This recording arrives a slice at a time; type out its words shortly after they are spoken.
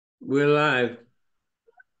We're live.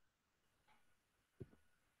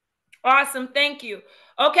 Awesome. Thank you.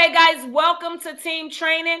 Okay, guys, welcome to team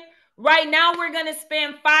training. Right now, we're going to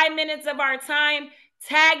spend 5 minutes of our time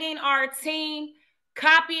tagging our team,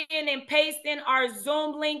 copying and pasting our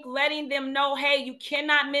Zoom link, letting them know, hey, you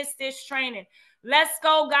cannot miss this training. Let's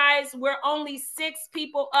go, guys. We're only 6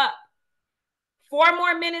 people up. 4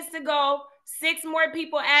 more minutes to go. 6 more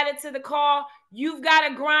people added to the call. You've got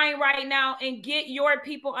to grind right now and get your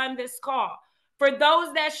people on this call. For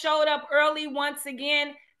those that showed up early, once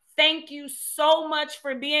again, thank you so much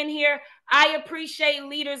for being here. I appreciate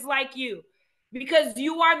leaders like you because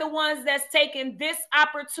you are the ones that's taking this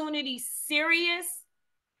opportunity serious.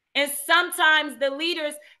 And sometimes the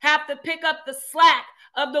leaders have to pick up the slack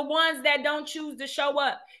of the ones that don't choose to show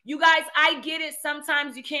up. You guys, I get it.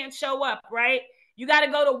 Sometimes you can't show up, right? You got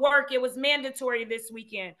to go to work. It was mandatory this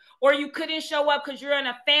weekend. Or you couldn't show up because you're in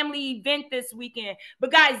a family event this weekend.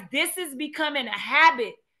 But guys, this is becoming a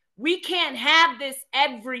habit. We can't have this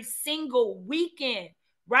every single weekend,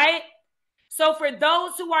 right? So for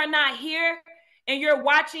those who are not here and you're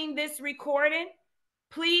watching this recording,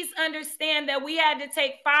 please understand that we had to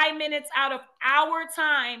take 5 minutes out of our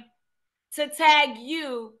time to tag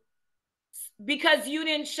you because you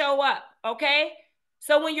didn't show up, okay?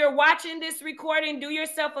 So when you're watching this recording, do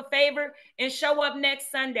yourself a favor and show up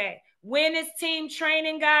next Sunday. When is team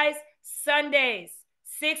training, guys? Sundays,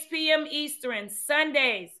 6 p.m. Eastern.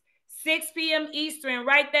 Sundays, 6 p.m. Eastern.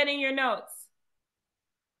 Write that in your notes.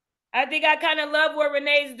 I think I kind of love what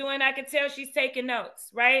Renee's doing. I can tell she's taking notes,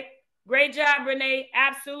 right? Great job, Renee.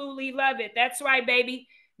 Absolutely love it. That's right, baby.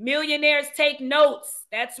 Millionaires take notes.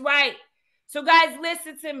 That's right. So, guys,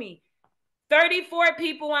 listen to me. 34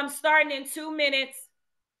 people. I'm starting in 2 minutes.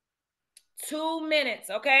 2 minutes,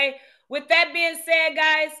 okay? With that being said,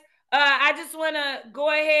 guys, I just want to go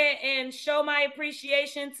ahead and show my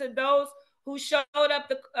appreciation to those who showed up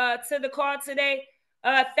to the call today.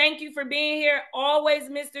 Thank you for being here. Always,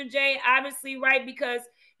 Mr. J, obviously, right? Because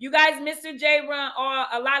you guys, Mr. J run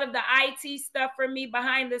a lot of the IT stuff for me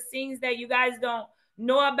behind the scenes that you guys don't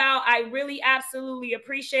know about. I really absolutely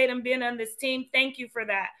appreciate him being on this team. Thank you for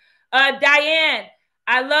that. Diane,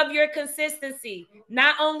 I love your consistency,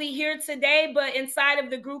 not only here today, but inside of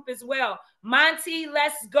the group as well. Monty,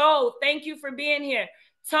 let's go. Thank you for being here.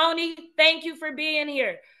 Tony, thank you for being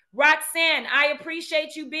here. Roxanne, I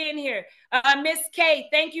appreciate you being here. Miss K,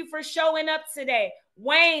 thank you for showing up today.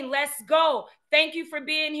 Wayne, let's go. Thank you for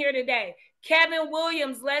being here today. Kevin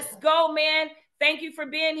Williams, let's go, man. Thank you for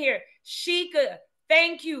being here. Sheikah,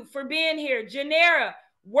 thank you for being here. Janera,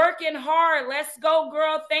 working hard. Let's go,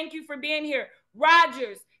 girl. Thank you for being here.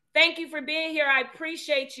 Rogers, thank you for being here. I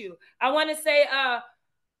appreciate you. I want to say,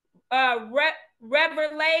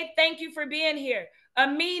 Reverlay, thank you for being here.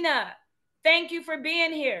 Amina, thank you for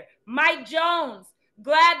being here. Mike Jones,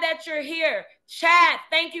 glad that you're here. Chad,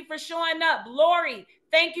 thank you for showing up. Lori,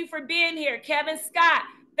 thank you for being here. Kevin Scott,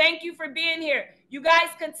 thank you for being here. You guys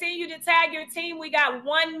continue to tag your team. We got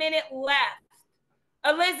 1 minute left.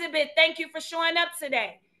 Elizabeth, thank you for showing up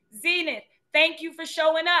today. Zenith, thank you for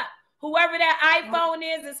showing up. Whoever that iPhone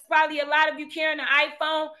is, it's probably a lot of you carrying an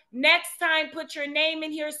iPhone. Next time, put your name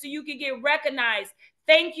in here so you can get recognized.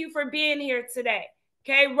 Thank you for being here today.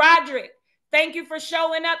 Okay, Roderick, thank you for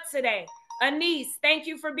showing up today. Anise, thank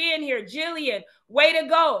you for being here. Jillian, way to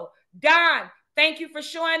go. Don, thank you for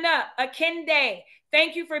showing up. Akinde,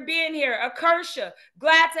 thank you for being here. Akersha,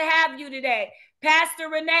 glad to have you today. Pastor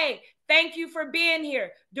Renee, thank you for being here.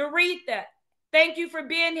 Doretha, thank you for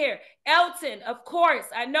being here. Elton, of course,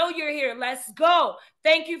 I know you're here. Let's go.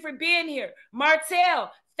 Thank you for being here.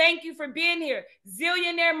 Martell, thank you for being here.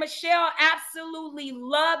 Zillionaire Michelle, absolutely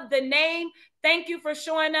love the name. Thank you for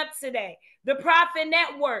showing up today. The Profit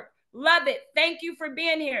Network, love it. Thank you for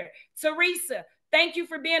being here. Teresa, thank you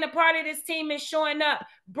for being a part of this team and showing up.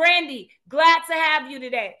 Brandy, glad to have you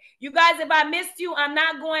today. You guys, if I missed you, I'm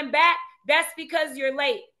not going back. That's because you're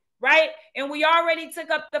late, right? And we already took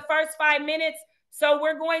up the first 5 minutes. So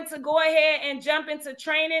we're going to go ahead and jump into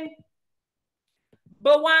training.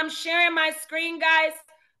 But while I'm sharing my screen, guys,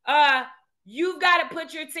 you've got to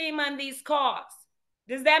put your team on these calls.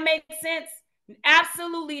 Does that make sense?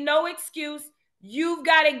 Absolutely no excuse. You've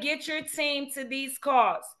got to get your team to these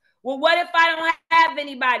calls. Well, what if I don't have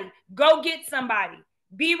anybody? Go get somebody.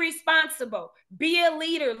 Be responsible. Be a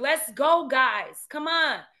leader. Let's go, guys. Come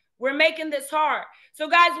on. We're making this hard. So,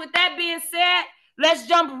 guys, with that being said, let's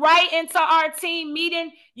jump right into our team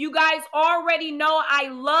meeting. You guys already know I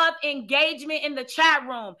love engagement in the chat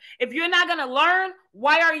room. If you're not going to learn,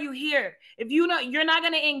 why are you here? If you're not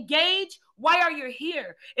going to engage, why are you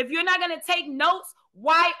here? If you're not going to take notes,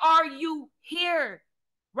 why are you here?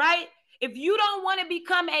 right? If you don't want to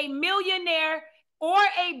become a millionaire or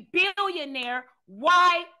a billionaire,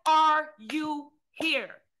 why are you here,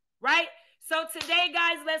 right? So today,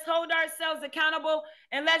 guys, let's hold ourselves accountable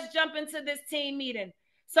and let's jump into this team meeting.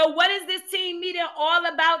 So what is this team meeting all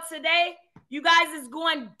about today? You guys, is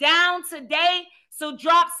going down today. So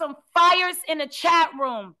drop some fires in the chat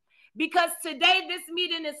room, because today this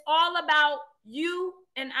meeting is all about you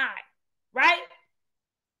and I, right?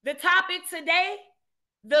 The topic today,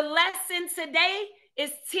 the lesson today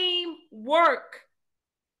is teamwork.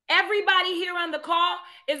 Everybody here on the call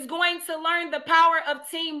is going to learn the power of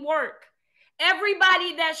teamwork.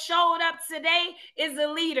 Everybody that showed up today is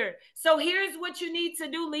a leader. So here's what you need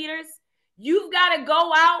to do, leaders. You've got to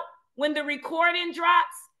go out when the recording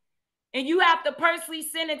drops, and you have to personally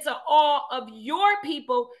send it to all of your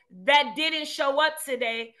people that didn't show up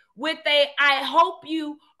today with a "I hope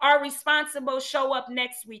you are responsible, show up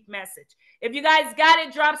next week" message. If you guys got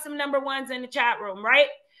it, drop some number ones in the chat room, right?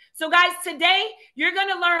 So guys, today you're going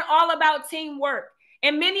to learn all about teamwork.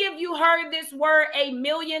 And many of you heard this word a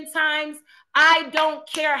million times. I don't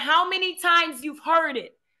care how many times you've heard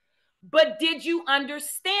it, but did you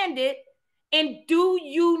understand it? And do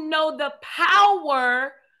you know the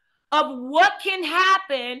power of what can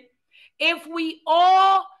happen if we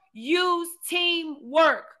all use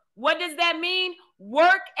teamwork? What does that mean?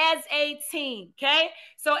 Work as a team, okay?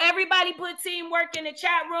 So everybody put teamwork in the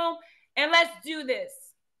chat room, and let's do this.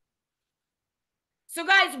 So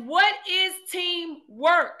guys, what is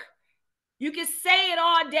teamwork? You can say it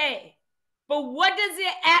all day, but what does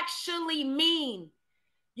it actually mean?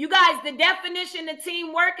 You guys, the definition of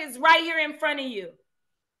teamwork is right here in front of you.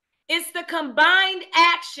 It's the combined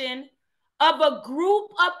action of a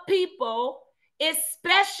group of people,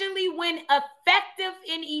 especially when effective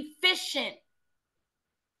and efficient.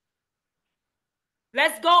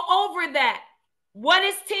 Let's go over that. What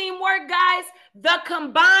is teamwork, guys? The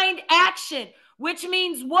combined action, which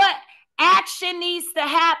means what? Action needs to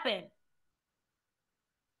happen,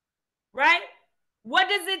 right? What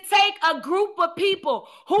does it take? A group of people.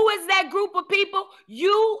 Who is that group of people?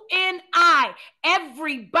 You and I.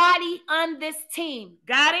 Everybody on this team.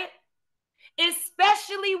 Got it?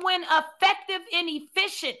 Especially when effective and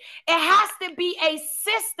efficient. It has to be a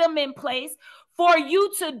system in place for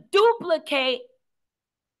you to duplicate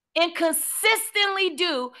and consistently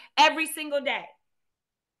do every single day.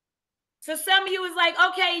 So some of you is like,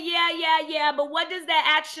 okay, yeah, but what does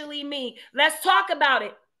that actually mean? Let's talk about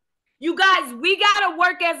it. You guys, we got to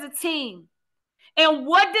work as a team. And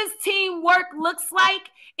what does teamwork looks like?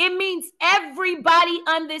 It means everybody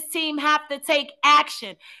on this team have to take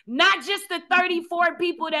action. Not just the 34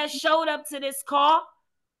 people that showed up to this call.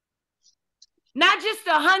 Not just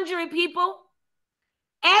 100 people.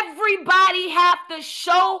 Everybody have to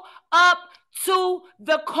show up to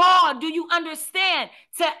the call. Do you understand?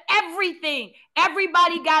 To everything.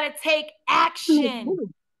 Everybody got to take action.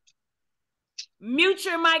 Mute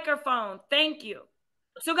your microphone. Thank you.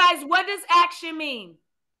 So guys, what does action mean?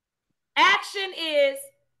 Action is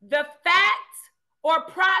the fact or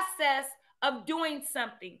process of doing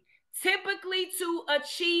something, typically to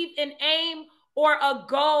achieve an aim or a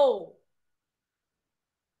goal.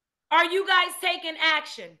 Are you guys taking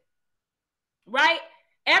action? Right?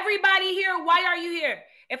 Everybody here, why are you here?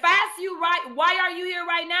 If I ask you, right, why are you here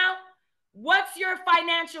right now? What's your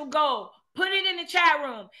financial goal? Put it in the chat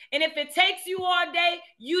room. And if it takes you all day,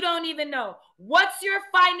 you don't even know. What's your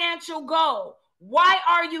financial goal? Why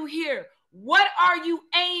are you here? What are you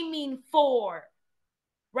aiming for?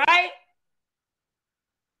 Right?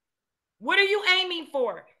 What are you aiming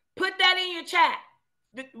for? Put that in your chat.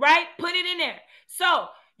 Right? Put it in there. So,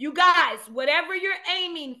 you guys, whatever you're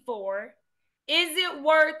aiming for, is it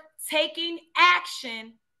worth taking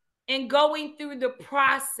action and going through the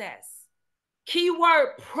process?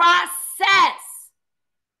 Keyword process.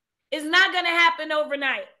 Is not going to happen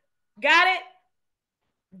overnight. Got it?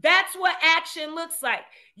 That's what action looks like.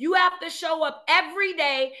 You have to show up every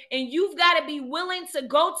day, and you've got to be willing to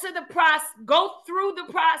go through the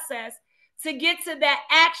process to get to that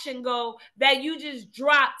action goal that you just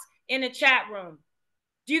dropped in the chat room.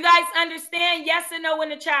 Do you guys understand? Yes and no in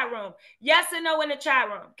the chat room. Yes and no in the chat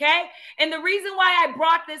room, okay? And the reason why I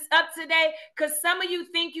brought this up today, because some of you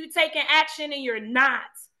think you're taking action and you're not.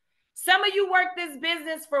 Some of you work this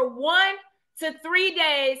business for 1 to 3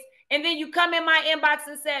 days, and then you come in my inbox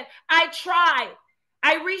and said, I tried.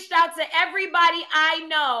 I reached out to everybody I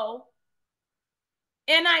know,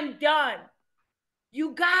 and I'm done.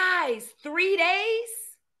 You guys, 3 days?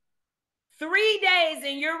 3 days,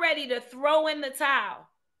 and you're ready to throw in the towel.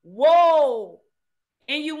 Whoa.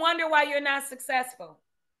 And you wonder why you're not successful.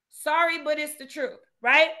 Sorry, but it's the truth.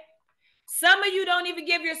 right? Some of you don't even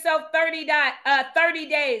give yourself 30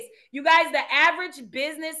 days. You guys, the average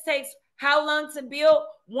business takes how long to build?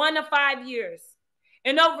 1 to 5 years.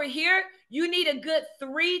 And over here, you need a good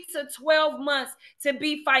 3 to 12 months to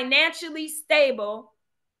be financially stable.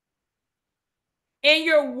 And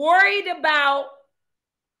you're worried about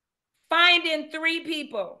finding 3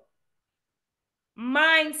 people.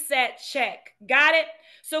 Mindset check. Got it?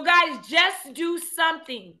 So guys, just do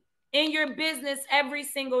something in your business every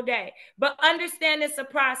single day. But understand it's a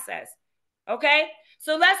process. Okay?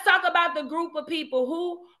 So let's talk about the group of people.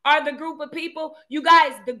 Who are the group of people? You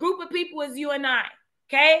guys, the group of people is you and I.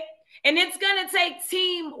 Okay? And it's going to take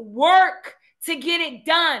teamwork to get it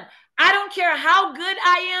done. I don't care how good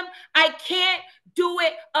I am. I can't do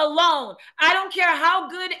it alone. I don't care how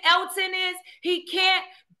good Elton is. He can't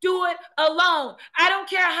do it alone. I don't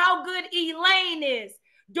care how good Elaine is,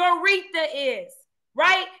 Doretha is,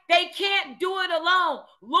 right? They can't do it alone.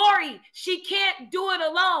 Lori, she can't do it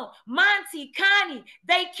alone. Monty, Connie,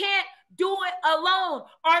 they can't do it alone.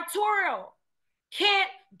 Arturo can't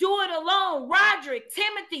do it alone. Roderick,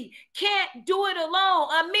 Timothy can't do it alone.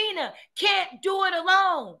 Amina can't do it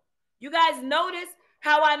alone. You guys notice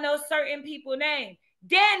how I know certain people's names.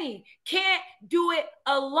 Danny can't do it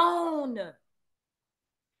alone.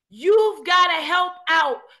 You've got to help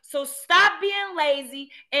out. So stop being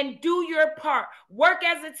lazy and do your part. Work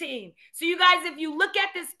as a team. So you guys, if you look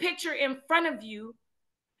at this picture in front of you,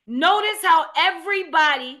 notice how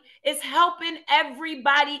everybody is helping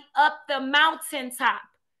everybody up the mountaintop.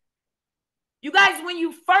 You guys, when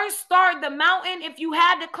you first start the mountain, if you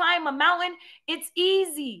had to climb a mountain, it's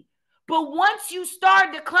easy. But once you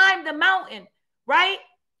start to climb the mountain, right?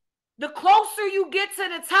 The closer you get to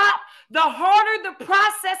the top, the harder the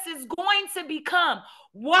process is going to become.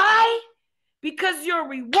 Why? Because your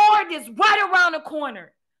reward is right around the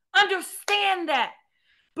corner. Understand that.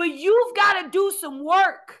 But you've got to do some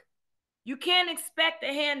work. You can't expect a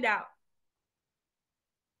handout.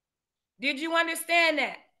 Did you understand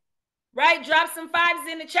that? Right? Drop some 5s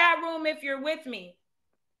in the chat room if you're with me.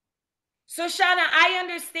 So, Shauna, I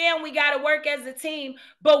understand we got to work as a team,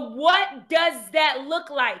 but what does that look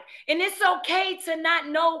like? And it's okay to not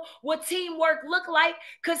know what teamwork look like,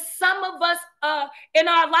 because some of us in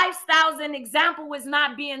our lifestyles, an example is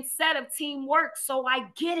not being set of teamwork, so I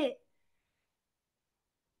get it.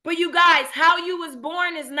 But you guys, how you was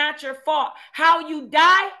born is not your fault. How you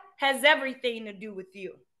die has everything to do with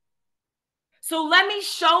you. So let me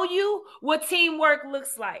show you what teamwork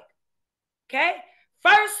looks like, okay?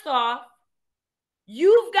 First off,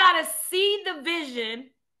 you've got to see the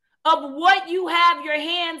vision of what you have your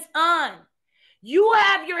hands on. You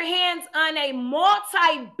have your hands on a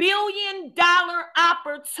multi-billion-dollar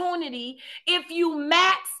opportunity if you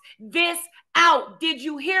max this out. Did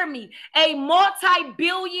you hear me? A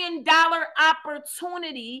multi-billion-dollar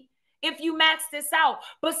opportunity if you max this out.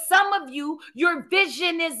 But some of you, your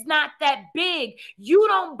vision is not that big. You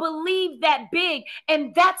don't believe that big,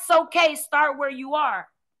 and that's okay. Start where you are.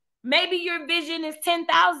 Maybe your vision is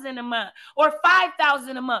 10,000 a month or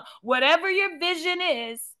 5,000 a month. Whatever your vision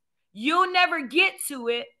is, you'll never get to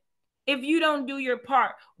it if you don't do your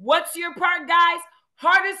part. What's your part, guys?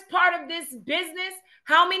 Hardest part of this business,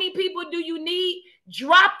 how many people do you need?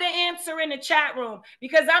 Drop the answer in the chat room,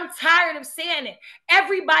 because I'm tired of saying it.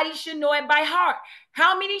 Everybody should know it by heart.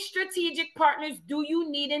 How many strategic partners do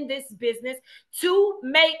you need in this business to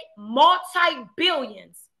make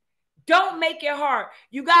multi-billions? Don't make it hard.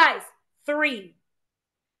 You guys, 3.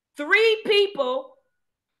 3 people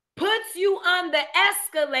puts you on the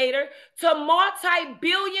escalator to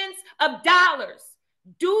multi-billions of dollars.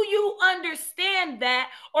 Do you understand that?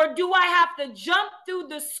 Or do I have to jump through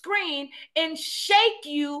the screen and shake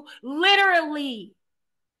you literally?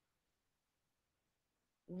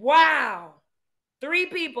 Wow. 3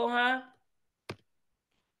 people, huh?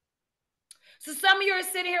 So some of you are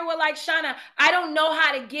sitting here with like, Shauna, I don't know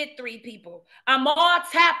how to get 3 people. I'm all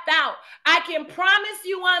tapped out. I can promise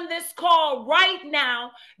you on this call right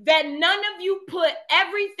now that none of you put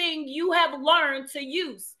everything you have learned to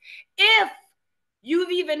use. If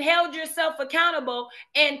you've even held yourself accountable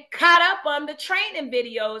and caught up on the training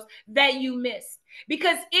videos that you missed.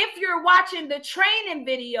 Because if you're watching the training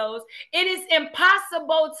videos, it is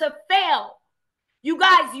impossible to fail. You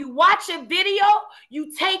guys, you watch a video,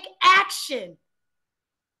 you take action.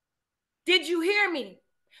 Did you hear me?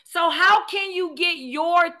 So how can you get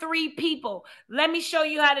your 3 people? Let me show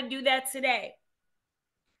you how to do that today.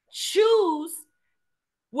 Choose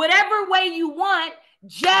whatever way you want,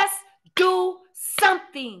 just do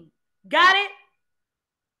something. Got it?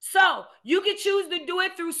 So you can choose to do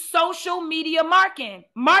it through social media marketing,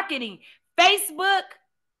 Facebook,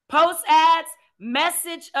 post ads,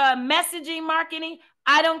 messaging marketing,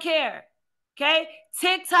 I don't care. Okay?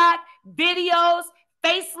 TikTok, videos,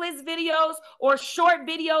 faceless videos, or short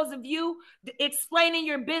videos of you explaining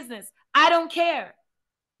your business, I don't care.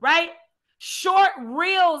 Right? Short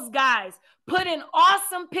reels, guys. Put in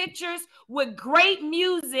awesome pictures with great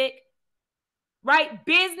music, right?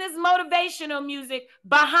 Business motivational music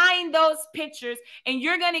behind those pictures, and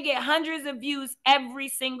you're going to get hundreds of views every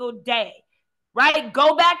single day, right?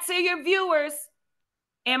 Go back to your viewers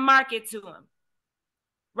and market to them,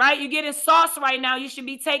 right? You're getting sauce right now. You should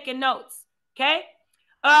be taking notes, okay?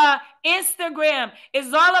 Instagram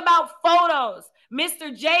is all about photos.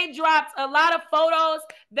 Mr. J dropped a lot of photos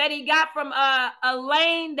that he got from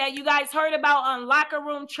Elaine that you guys heard about on Locker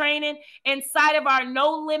Room Training inside of our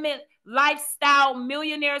No Limit Lifestyle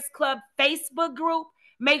Millionaires Club Facebook group.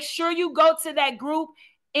 Make sure you go to that group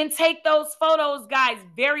and take those photos, guys.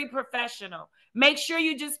 Very professional. Make sure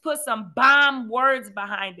you just put some bomb words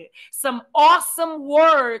behind it, some awesome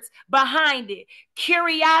words behind it,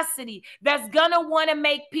 curiosity that's going to want to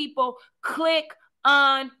make people click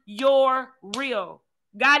on your reel.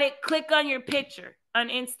 Got it? Click on your picture on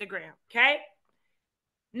Instagram, okay?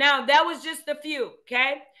 Now, that was just a few,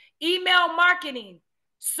 okay? Email marketing.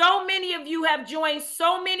 So many of you have joined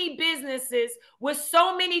so many businesses with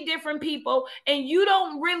so many different people, and you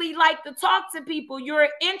don't really like to talk to people. You're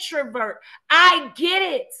an introvert. I get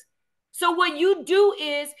it. So what you do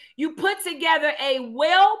is you put together a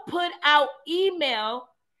well put out email,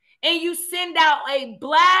 and you send out a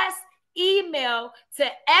blast email to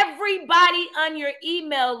everybody on your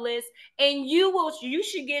email list, and you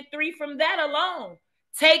should get 3 from that alone.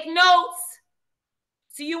 Take notes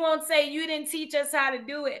so you won't say you didn't teach us how to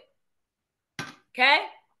do it. Okay?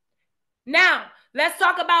 Now, let's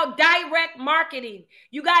talk about direct marketing.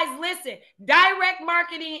 You guys, listen. Direct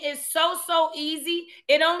marketing is so easy.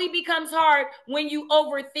 It only becomes hard when you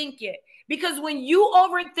overthink it. Because when you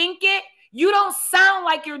overthink it, you don't sound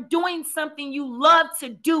like you're doing something you love to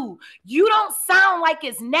do. You don't sound like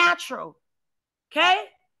it's natural. Okay?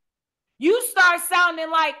 You start sounding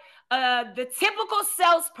like the typical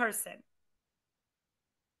salesperson.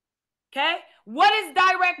 Okay? What is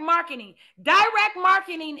direct marketing? Direct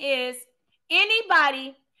marketing is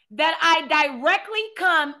anybody that I directly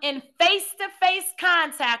come in face-to-face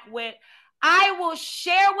contact with. I will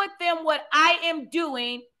share with them what I am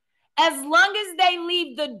doing as long as they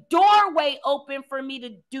leave the doorway open for me to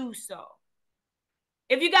do so.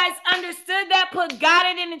 If you guys understood that, got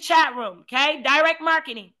it in the chat room, okay? Direct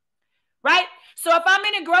marketing, right? So if I'm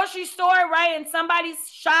in a grocery store, right, and somebody's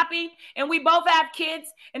shopping and we both have kids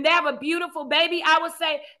and they have a beautiful baby, I would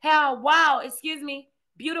say, "Hey, wow, excuse me,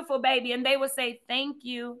 beautiful baby." And they would say, "Thank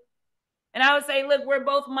you." And I would say, "Look, we're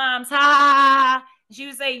both moms." Ha, ha, ha. She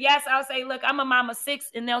would say, "Yes." I would say, "Look, I'm a mom of 6."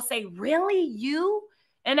 And they'll say, "Really, you?"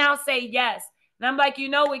 And I'll say, "Yes." And I'm like,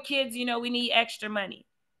 with kids, we need extra money.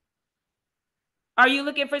 Are you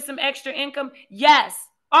looking for some extra income? Yes.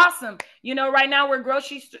 Awesome. Right now we're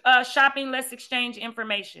grocery shopping. Let's exchange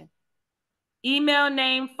information. Email,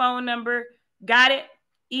 name, phone number. Got it?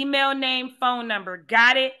 Email, name, phone number.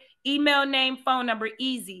 Got it? Email, name, phone number.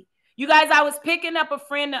 Easy. You guys, I was picking up a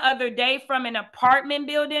friend the other day from an apartment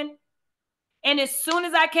building. And as soon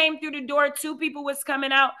as I came through the door, 2 people was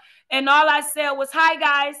coming out. And all I said was, "Hi,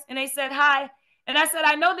 guys." And they said, "Hi." And I said,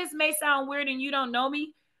 "I know this may sound weird and you don't know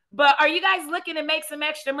me, but are you guys looking to make some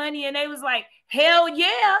extra money?" And they was like, "Hell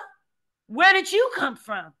yeah. Where did you come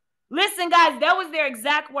from?" Listen, guys, that was their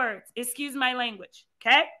exact words. Excuse my language,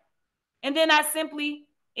 okay? And then I simply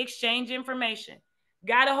exchanged information.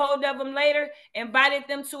 Got a hold of them later, invited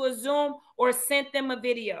them to a Zoom, or sent them a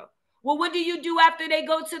video. Well, what do you do after they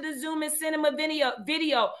go to the Zoom and send them a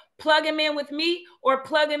video? Plug them in with me or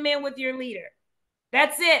plug them in with your leader.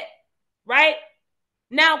 That's it, right?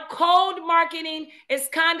 Now, cold marketing is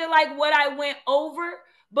kind of like what I went over,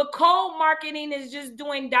 but cold marketing is just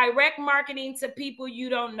doing direct marketing to people you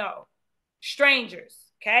don't know, strangers,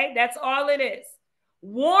 okay? That's all it is.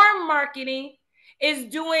 Warm marketing is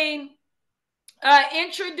doing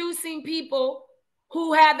introducing people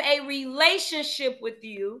who have a relationship with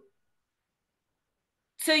you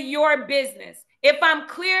to your business. If I'm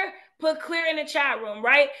clear, put clear in the chat room,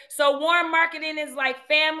 right? So warm marketing is like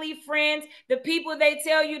family, friends, the people they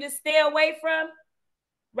tell you to stay away from,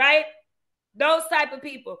 right? Those type of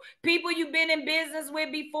people. People you've been in business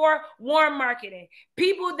with before, warm marketing.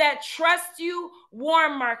 People that trust you,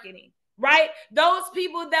 warm marketing, right? Those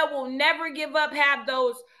people that will never give up, have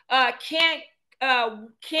those can't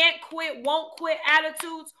quit, won't quit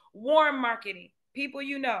attitudes, warm marketing. People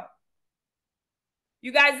you know.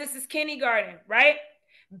 You guys, this is kindergarten, right?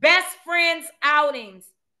 best friends outings,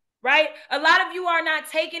 right? A lot of you are not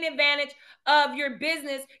taking advantage of your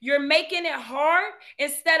business. You're making it hard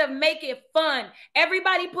instead of make it fun.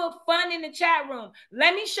 Everybody put fun in the chat room.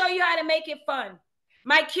 Let me show you how to make it fun.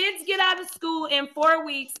 My kids get out of school in 4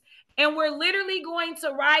 weeks, and we're literally going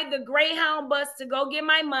to ride the Greyhound bus to go get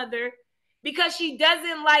my mother because she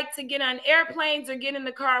doesn't like to get on airplanes or get in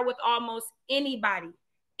the car with almost anybody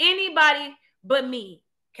but me,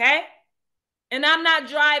 okay? And I'm not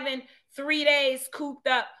driving 3 days cooped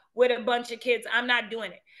up with a bunch of kids. I'm not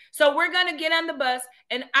doing it. So we're going to get on the bus,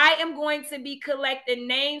 and I am going to be collecting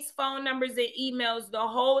names, phone numbers, and emails the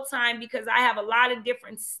whole time because I have a lot of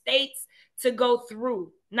different states to go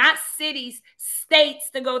through. Not cities, states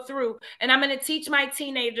to go through. And I'm going to teach my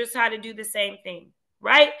teenagers how to do the same thing,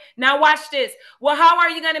 right? Now watch this. Well, how are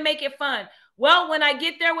you going to make it fun? Well, when I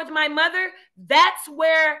get there with my mother, that's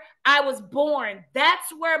where I was born.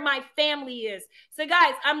 That's where my family is. So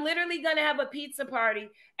guys, I'm literally going to have a pizza party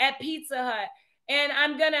at Pizza Hut. And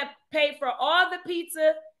I'm going to pay for all the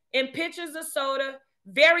pizza and pitchers of soda,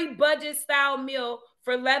 very budget style meal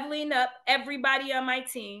for leveling up everybody on my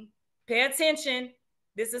team. Pay attention.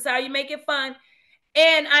 This is how you make it fun.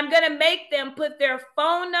 And I'm going to make them put their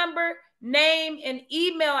phone number, name, and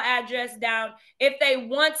email address down if they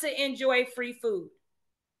want to enjoy free food.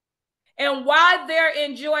 And while they're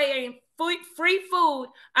enjoying free food,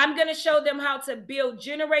 I'm going to show them how to build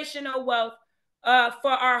generational wealth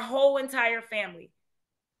for our whole entire family.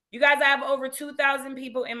 You guys, I have over 2,000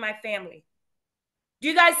 people in my family. Do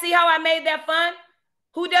you guys see how I made that fun?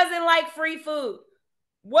 Who doesn't like free food?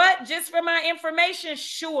 What? Just for my information?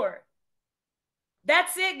 Sure.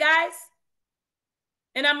 That's it, guys.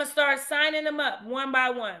 And I'm going to start signing them up one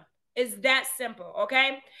by one. It's that simple,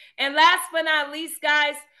 okay? And last but not least,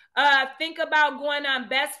 guys, think about going on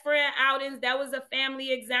best friend outings. That was a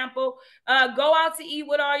family example. Go out to eat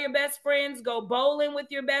with all your best friends. Go bowling with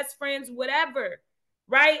your best friends, whatever,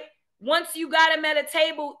 right? Once you got them at a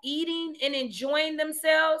table eating and enjoying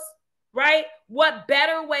themselves, right? What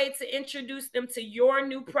better way to introduce them to your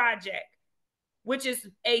new project, which is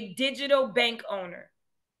a digital bank owner?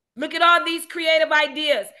 Look at all these creative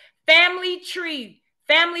ideas. Family tree,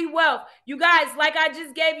 family wealth. You guys, like I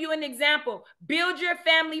just gave you an example, build your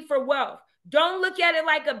family for wealth. Don't look at it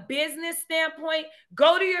like a business standpoint.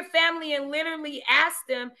 Go to your family and literally ask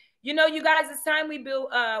them, you know, you guys, it's time we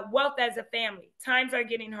build wealth as a family. Times are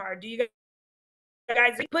getting hard. Do you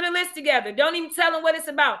guys put a list together? Don't even tell them what it's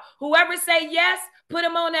about. Whoever say yes, put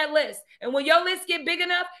them on that list. And when your list get big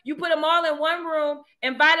enough, you put them all in one room,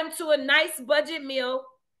 invite them to a nice budget meal,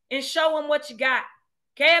 and show them what you got.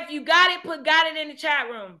 Okay, if you got it, got it in the chat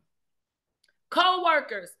room.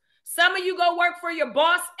 Co-workers. Some of you go work for your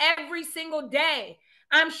boss every single day.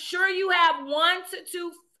 I'm sure you have 1 to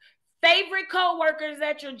 2 favorite co-workers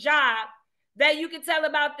at your job that you can tell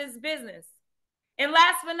about this business. And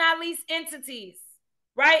last but not least, entities,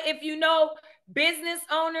 right? If you know business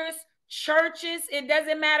owners, churches, it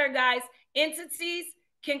doesn't matter, guys. Entities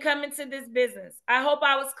can come into this business. I hope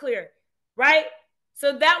I was clear, right?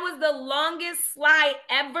 So that was the longest slide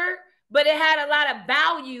ever, but it had a lot of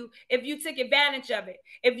value if you took advantage of it.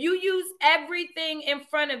 If you use everything in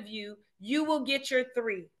front of you, you will get your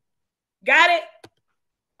 3. Got it?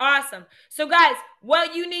 Awesome. So guys,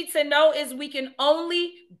 what you need to know is we can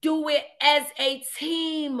only do it as a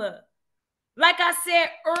team. Like I said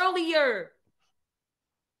earlier,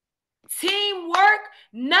 teamwork,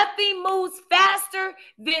 nothing moves faster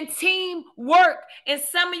than teamwork. And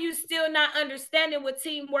some of you still not understanding what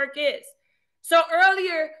teamwork is. So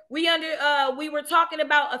earlier we were talking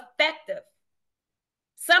about effective.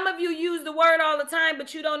 Some of you use the word all the time,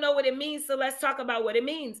 but you don't know what it means. So let's talk about what it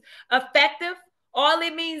means. Effective, all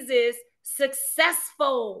it means is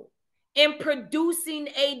successful in producing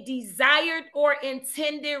a desired or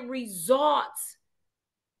intended result.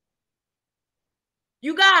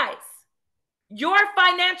 You guys, your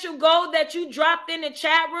financial goal that you dropped in the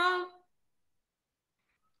chat room,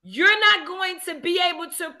 you're not going to be able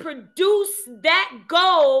to produce that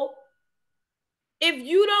goal if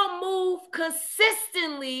you don't move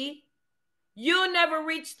consistently. You'll never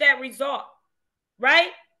reach that result, right?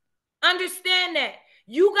 Understand that.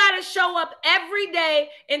 You got to show up every day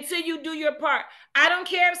until you do your part. I don't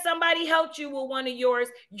care if somebody helped you with one of yours.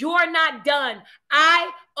 You're not done.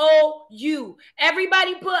 I owe you.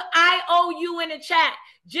 Everybody put I owe you in the chat.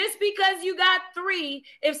 Just because you got 3,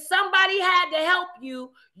 if somebody had to help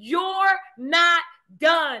you, you're not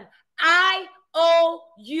done. I owe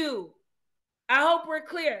you. I hope we're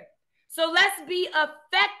clear. So let's be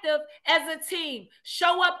effective as a team.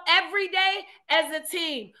 Show up every day as a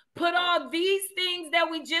team. Put all these things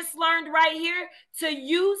that we just learned right here to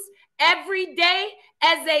use every day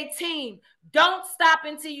as a team. Don't stop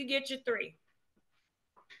until you get your 3.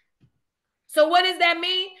 So what does that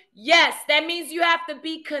mean? Yes, that means you have to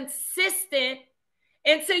be consistent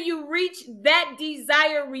until you reach that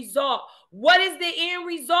desired result. What is the end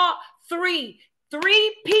result? 3.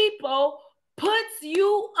 3 people puts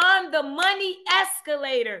you on the money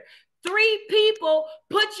escalator. 3 people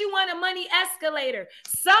put you on a money escalator.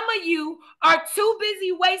 Some of you are too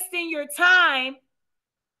busy wasting your time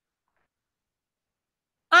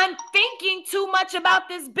on thinking too much about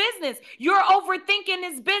this business. You're overthinking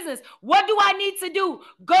this business. What do I need to do?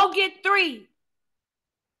 Go get 3.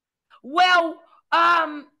 Well,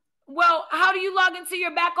 how do you log into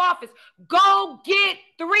your back office? Go get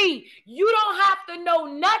 3. You don't have to know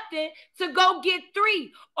nothing to go get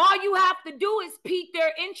 3. All you have to do is pique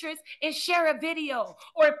their interest and share a video,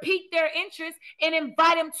 or pique their interest and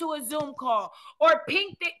invite them to a Zoom call, or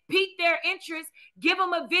pique their interest, give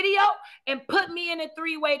them a video and put me in a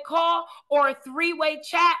 3-way call or a 3-way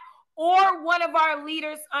chat, or one of our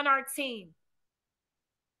leaders on our team.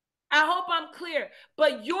 I hope I'm clear,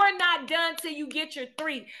 but you're not done till you get your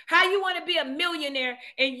 3. How you want to be a millionaire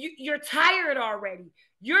and you're tired already?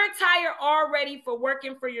 You're tired already for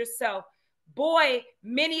working for yourself. Boy,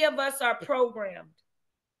 many of us are programmed.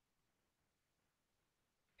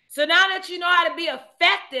 So now that you know how to be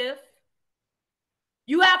effective,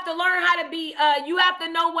 you have to learn how to be, you have to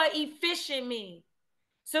know what efficient means.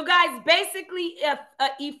 So guys, basically,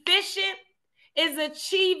 efficient is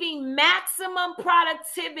achieving maximum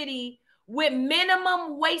productivity with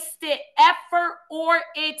minimum wasted effort or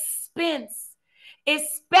expense,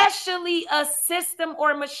 especially a system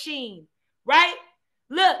or machine, right?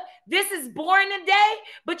 Look, this is boring today,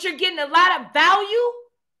 but you're getting a lot of value,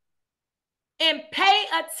 and pay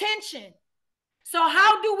attention. So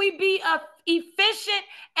how do we be efficient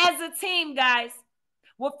as a team, guys?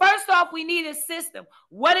 Well, first off, we need a system.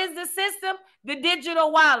 What is the system? The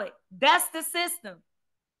digital wallet. That's the system.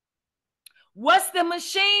 What's the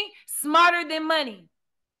machine? Smarter than money,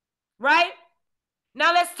 right?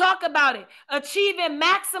 Now let's talk about it. Achieving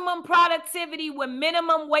maximum productivity with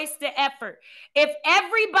minimum wasted effort. If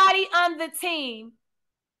everybody on the team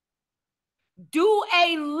do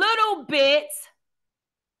a little bit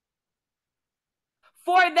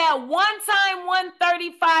for that one-time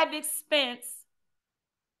 135 expense,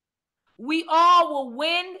 we all will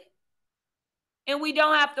win, and we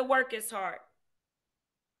don't have to work as hard.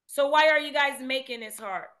 So why are you guys making this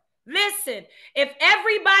hard? Listen, if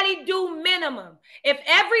everybody do minimum, if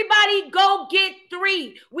everybody go get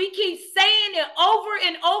 3, we keep saying it over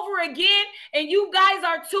and over again, and you guys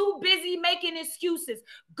are too busy making excuses.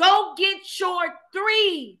 Go get your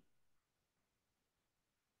 3.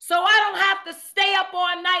 So I don't have to stay up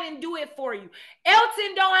all night and do it for you.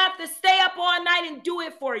 Elton don't have to stay up all night and do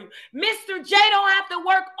it for you. Mr. J don't have to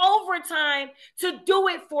work overtime to do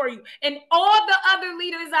it for you. And all the other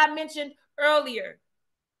leaders I mentioned earlier.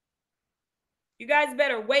 You guys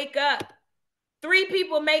better wake up. 3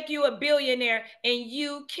 people make you a billionaire and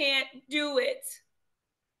you can't do it.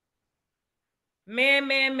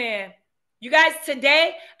 Man. You guys,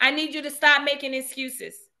 today, I need you to stop making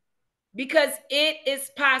excuses, because it is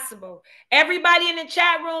possible. Everybody in the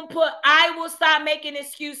chat room put, I will stop making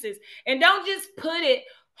excuses. And don't just put it,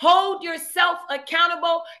 hold yourself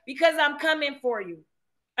accountable, because I'm coming for you.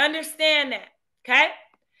 Understand that, okay?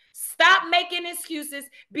 Stop making excuses,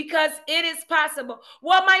 because it is possible.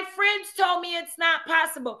 Well, my friends told me it's not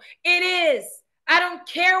possible. It is. I don't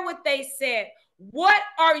care what they said. What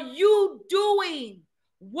are you doing?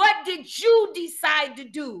 What did you decide to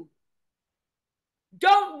do?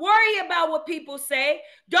 Don't worry about what people say.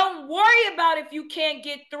 Don't worry about if you can't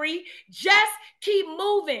get 3. Just keep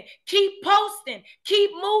moving. Keep posting.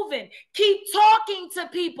 Keep moving. Keep talking to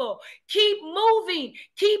people. Keep moving.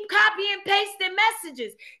 Keep copy and pasting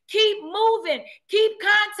messages. Keep moving. Keep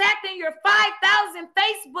contacting your 5,000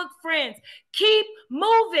 Facebook friends. Keep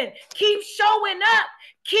moving. Keep showing up.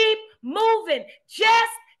 Keep moving.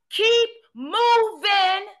 Just keep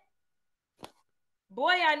moving.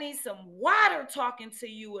 Boy, I need some water talking to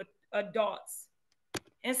you adults.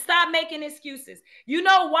 And stop making excuses. You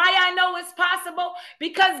know why I know it's possible?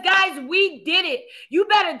 Because, guys, we did it. You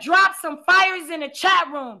better drop some fires in the chat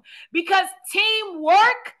room, because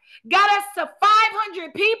teamwork got us to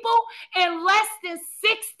 500 people in less than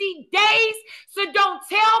 60 days. So don't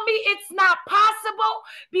tell me it's not possible,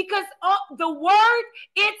 because the word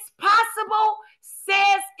 "it's possible"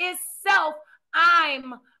 says itself.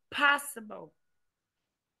 I'm possible.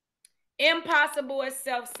 Impossible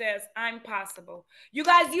itself says, I'm possible. You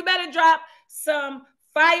guys, you better drop some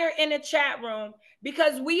fire in the chat room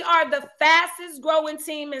because we are the fastest growing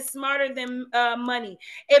team and Smarter Than Money.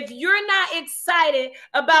 If you're not excited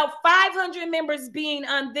about 500 members being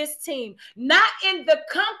on this team, not in the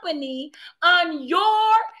company, on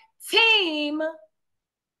your team,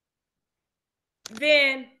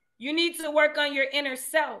 then you need to work on your inner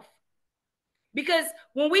self. Because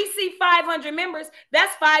when we see 500 members,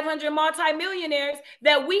 that's 500 multimillionaires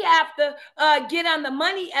that we have to get on the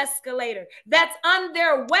money escalator. That's on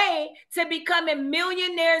their way to becoming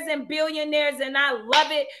millionaires and billionaires, and I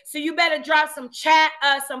love it. So you better drop some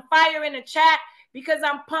fire in the chat because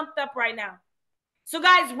I'm pumped up right now. So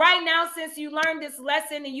guys, right now, since you learned this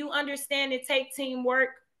lesson and you understand it takes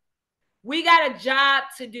teamwork, we got a job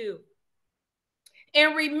to do.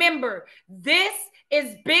 And remember, this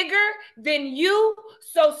is bigger than you.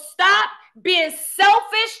 So stop being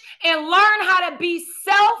selfish and learn how to be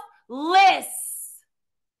selfless.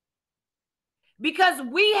 Because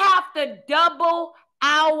we have to double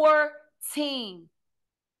our team.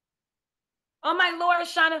 Oh my Lord,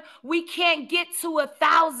 Shauna, we can't get to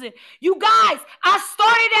 1,000. You guys, I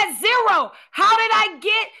started at 0. How did I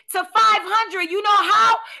get to 500? You know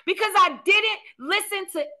how? Because I didn't listen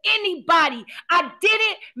to anybody. I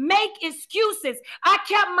didn't make excuses. I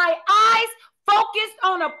kept my eyes focused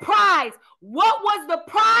on a prize. What was the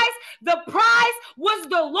prize? The prize was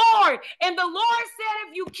the Lord. And the Lord said,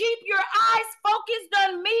 if you keep your eyes focused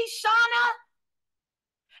on me, Shauna,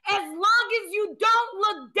 as long as you don't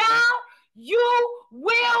look down, you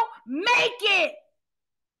will make it.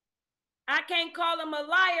 I can't call him a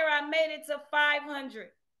liar. I made it to 500.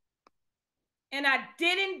 And I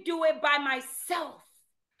didn't do it by myself.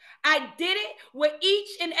 I did it with each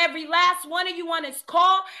and every last one of you on this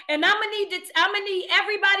call. And I'm gonna need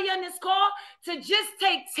everybody on this call to just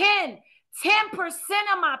take 10%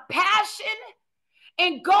 of my passion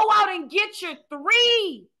and go out and get your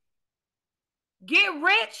 3. Get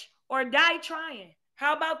rich or die trying.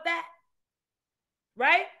 How about that?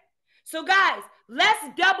 Right? So guys, let's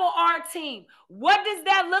double our team. What does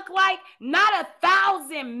that look like? Not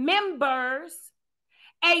 1,000 members,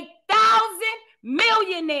 1,000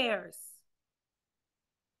 millionaires.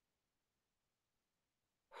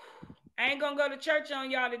 I ain't gonna go to church on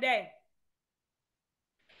y'all today.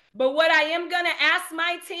 But what I am gonna ask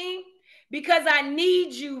my team, because I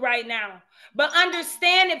need you right now. But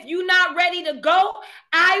understand, if you're not ready to go,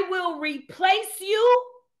 I will replace you,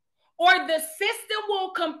 or the system will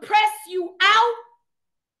compress you out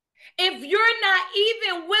if you're not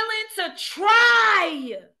even willing to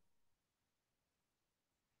try.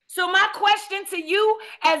 So my question to you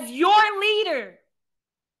as your leader,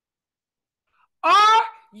 are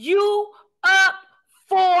you up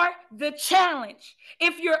for the challenge?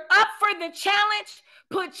 If you're up for the challenge,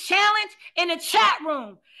 put challenge in the chat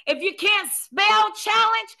room. If you can't spell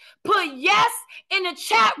challenge, put yes in the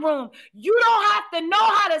chat room. You don't have to know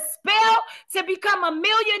how to spell to become a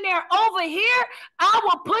millionaire over here. I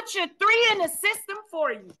will put your 3 in the system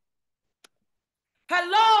for you.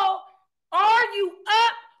 Hello? Are you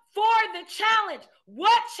up for the challenge?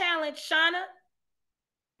 What challenge, Shauna?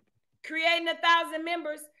 Creating 1,000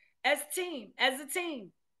 members as a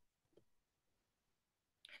team.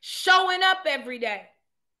 Showing up every day.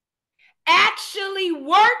 Actually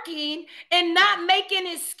working and not making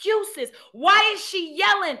excuses. Why is she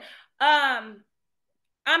yelling? I'm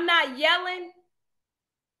not yelling.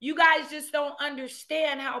 You guys just don't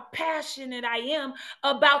understand how passionate I am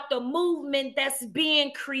about the movement that's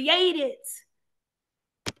being created.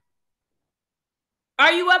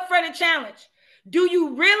 Are you up for the challenge? Do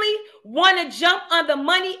you really want to jump on the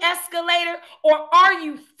money escalator, or are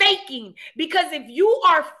you faking? Because if you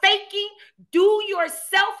are faking, do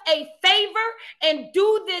yourself a favor and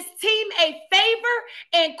do this team a favor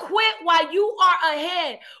and quit while you are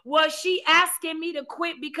ahead. Was she asking me to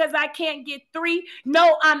quit because I can't get 3?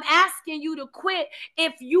 No, I'm asking you to quit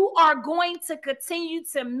if you are going to continue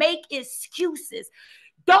to make excuses.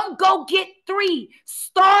 Don't go get 3.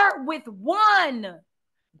 Start with 1.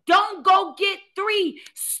 Don't go get 3.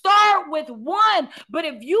 Start with 1. But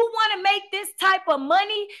if you want to make this type of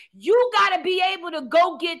money, you got to be able to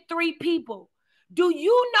go get 3 people. Do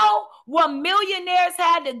you know what millionaires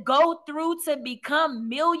had to go through to become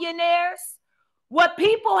millionaires? What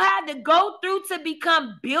people had to go through to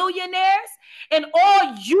become billionaires? And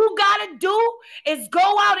all you got to do is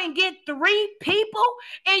go out and get 3 people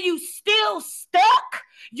and you still stuck?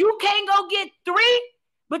 You can't go get 3?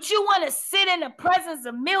 But you want to sit in the presence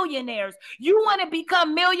of millionaires. You want to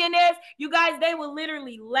become millionaires. You guys, they will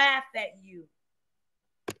literally laugh at you.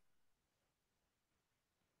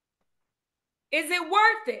 Is it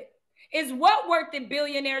worth it? Is what worth it,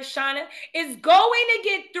 billionaire Shauna? Is going to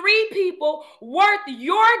get 3 people worth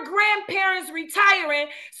your grandparents retiring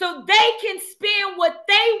so they can spend what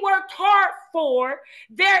they worked hard for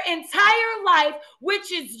their entire life,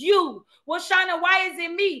 which is you. Well, Shauna, why is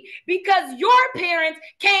it me? Because your parents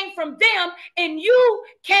came from them and you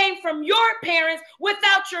came from your parents.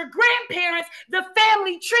 Without your grandparents, the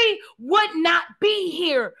family tree would not be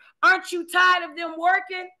here. Aren't you tired of them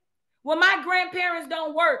working? Well, my grandparents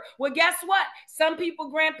don't work. Well, guess what? Some people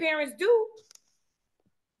grandparents do.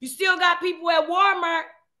 You still got people at Walmart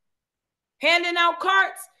handing out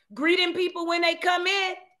carts, greeting people when they come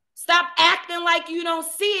in. Stop acting like you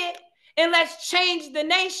don't see it, and let's change the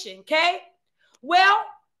nation, okay? Well,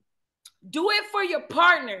 do it for your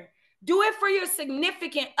partner. Do it for your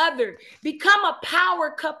significant other. Become a power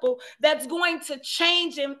couple that's going to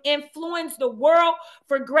change and influence the world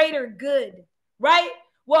for greater good, right?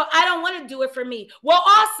 Well, I don't want to do it for me. Well,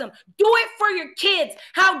 awesome. Do it for your kids.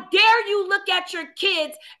 How dare you look at your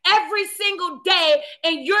kids every single day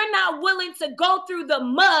and you're not willing to go through the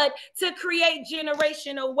mud to create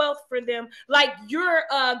generational wealth for them like you're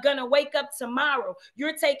going to wake up tomorrow.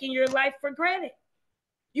 You're taking your life for granted.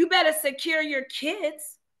 You better secure your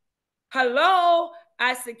kids. Hello,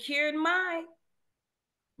 I secured mine,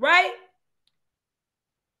 right?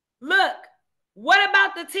 Look, what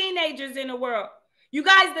about the teenagers in the world? You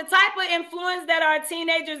guys, the type of influence that our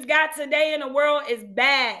teenagers got today in the world is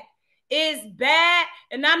bad. It's bad,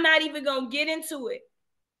 and I'm not even going to get into it.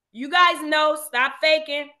 You guys know, stop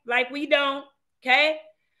faking like we don't, okay?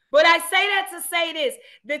 But I say that to say this.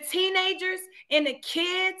 The teenagers and the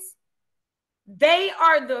kids, they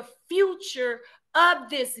are the future of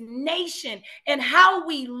this nation, and how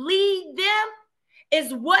we lead them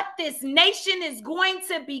is what this nation is going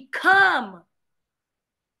to become.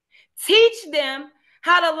 Teach them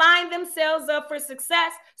how to line themselves up for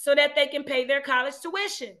success so that they can pay their college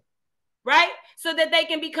tuition, right? So that they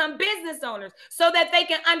can become business owners, so that they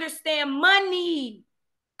can understand money,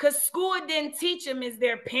 because school didn't teach them. Is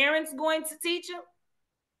their parents going to teach them?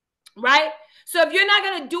 Right? So if you're not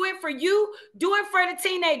going to do it for you, do it for the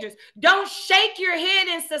teenagers. Don't shake your head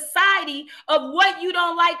in society of what you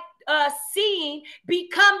don't like seeing.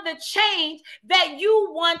 Become the change that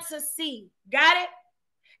you want to see. Got it?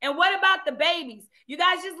 And what about the babies? You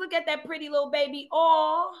guys just look at that pretty little baby.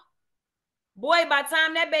 Oh, boy, by the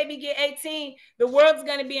time that baby get 18, the world's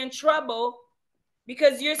going to be in trouble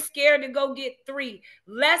because you're scared to go get 3.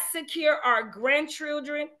 Let's secure our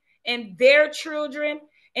grandchildren and their children.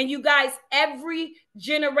 And you guys, every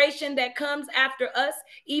generation that comes after us,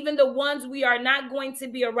 even the ones we are not going to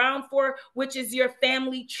be around for, which is your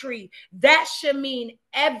family tree, that should mean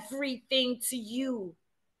everything to you.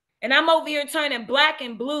 And I'm over here turning black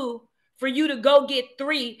and blue for you to go get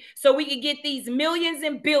 3 so we can get these millions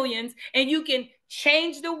and billions and you can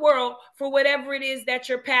change the world for whatever it is that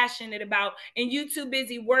you're passionate about. And you too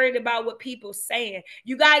busy worried about what people saying.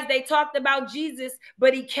 You guys, they talked about Jesus,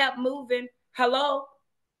 but he kept moving. Hello?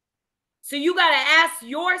 So you got to ask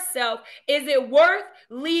yourself, is it worth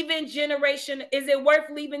leaving generational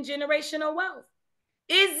wealth?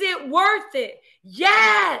 Is it worth it?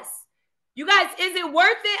 Yes. You guys, is it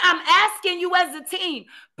worth it? I'm asking you as a team.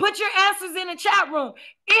 Put your answers in the chat room.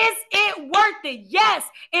 Is it worth it? Yes.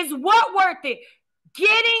 Is what worth it?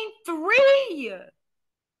 Getting 3.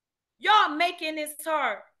 Y'all making this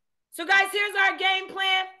hard. So guys, here's our game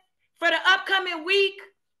plan for the upcoming week.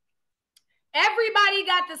 Everybody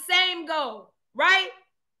got the same goal, right?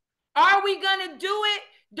 Are we going to do it?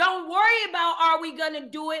 Don't worry about are we going to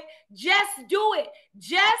do it. Just do it.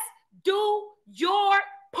 Just do your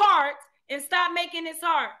part and stop making this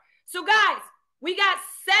hard. So guys, we got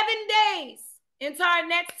 7 days into our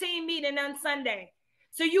next team meeting on Sunday.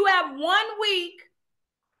 So you have 1 week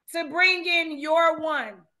to bring in your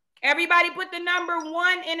 1. Everybody put the number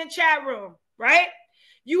 1 in the chat room, right?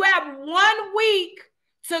 You have 1 week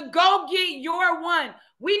to go get your 1.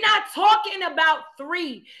 We're not talking about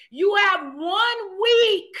 3. You have 1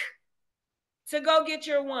 week to go get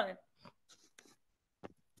your 1.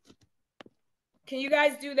 Can you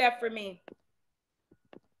guys do that for me?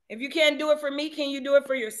 If you can't do it for me, can you do it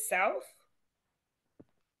for yourself?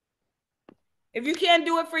 If you can't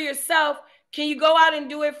do it for yourself, can you go out and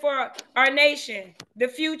do it for our nation, the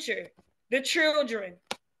future, the children,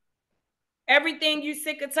 everything you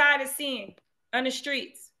sick or tired of seeing on the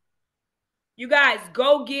streets? You guys,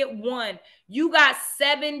 go get 1. You got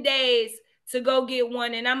 7 days to go get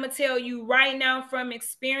 1. And I'm going to tell you right now from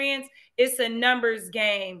experience, it's a numbers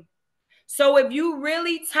game. So if you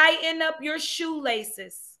really tighten up your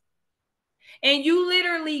shoelaces and you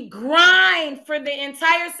literally grind for the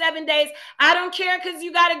entire 7 days. I don't care, because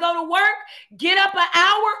you got to go to work. Get up an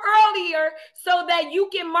hour earlier so that you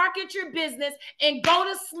can market your business and go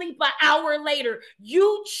to sleep an hour later.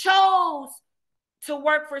 You chose to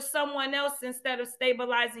work for someone else instead of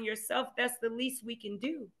stabilizing yourself. That's the least we can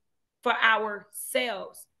do for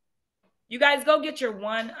ourselves. You guys go get your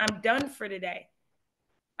one. I'm done for today.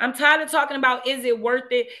 I'm tired of talking about, is it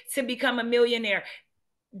worth it to become a millionaire?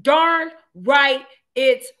 Darn right,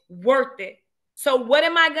 it's worth it. So what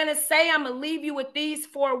am I going to say? I'm going to leave you with these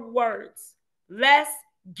 4 words. Let's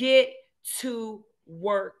get to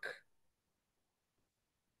work.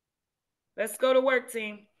 Let's go to work,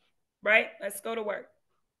 team. Right? Let's go to work.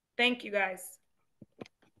 Thank you, guys.